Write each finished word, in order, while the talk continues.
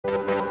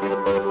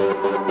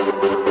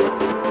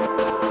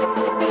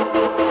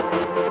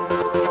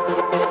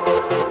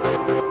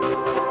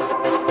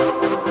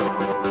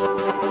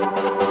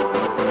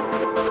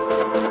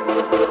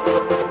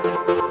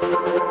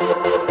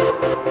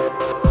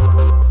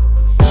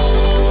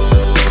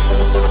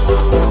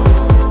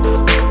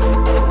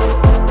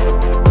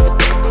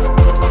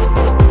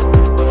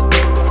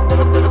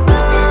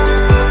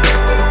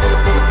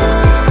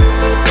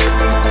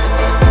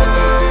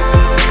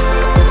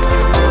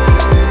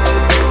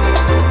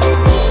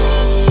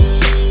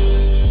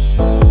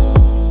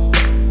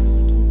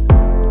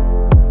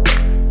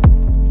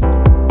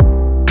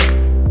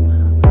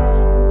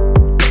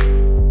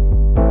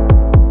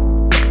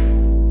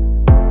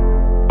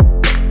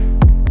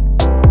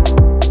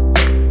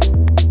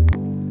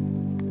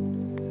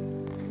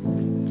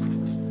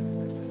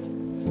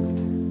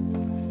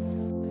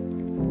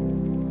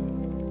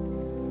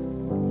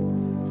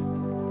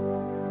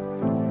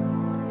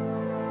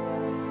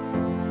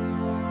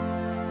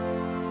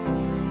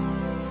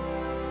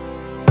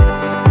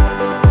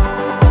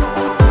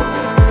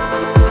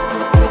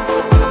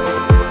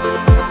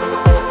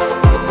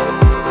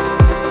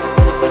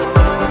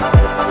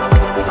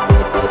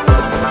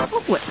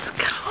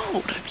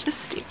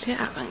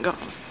walked out and got,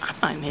 I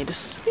might need a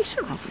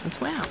sweater on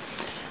as well.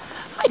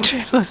 Hi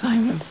travellers,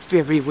 I'm a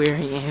very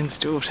weary Anne's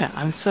daughter.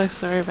 I'm so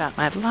sorry about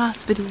my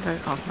last video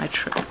of my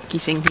trip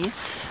getting here.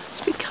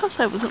 It's because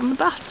I was on the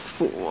bus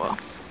for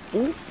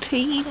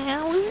 14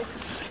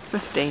 hours?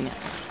 15 hours,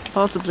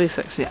 possibly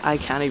 16, I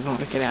can't even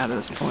work it out at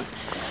this point.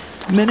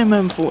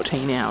 Minimum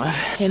 14 hours.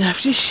 And I've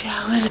just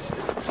showered.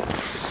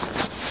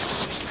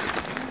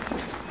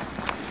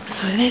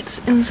 So that's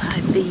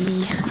inside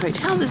the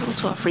hotel. There's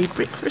also a free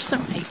breakfast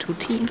from 8 till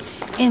 10,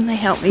 and they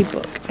helped me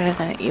book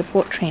an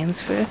airport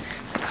transfer.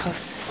 It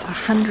costs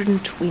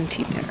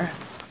 120 lira.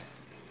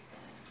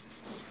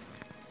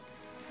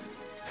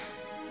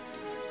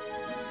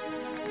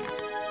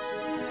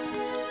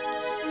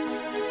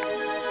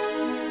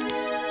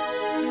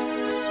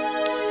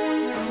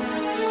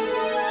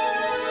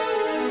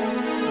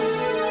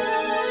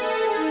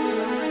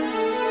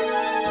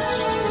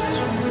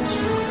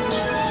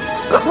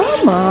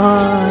 Come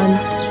on!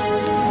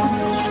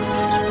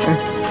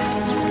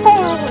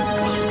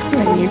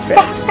 Are you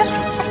back?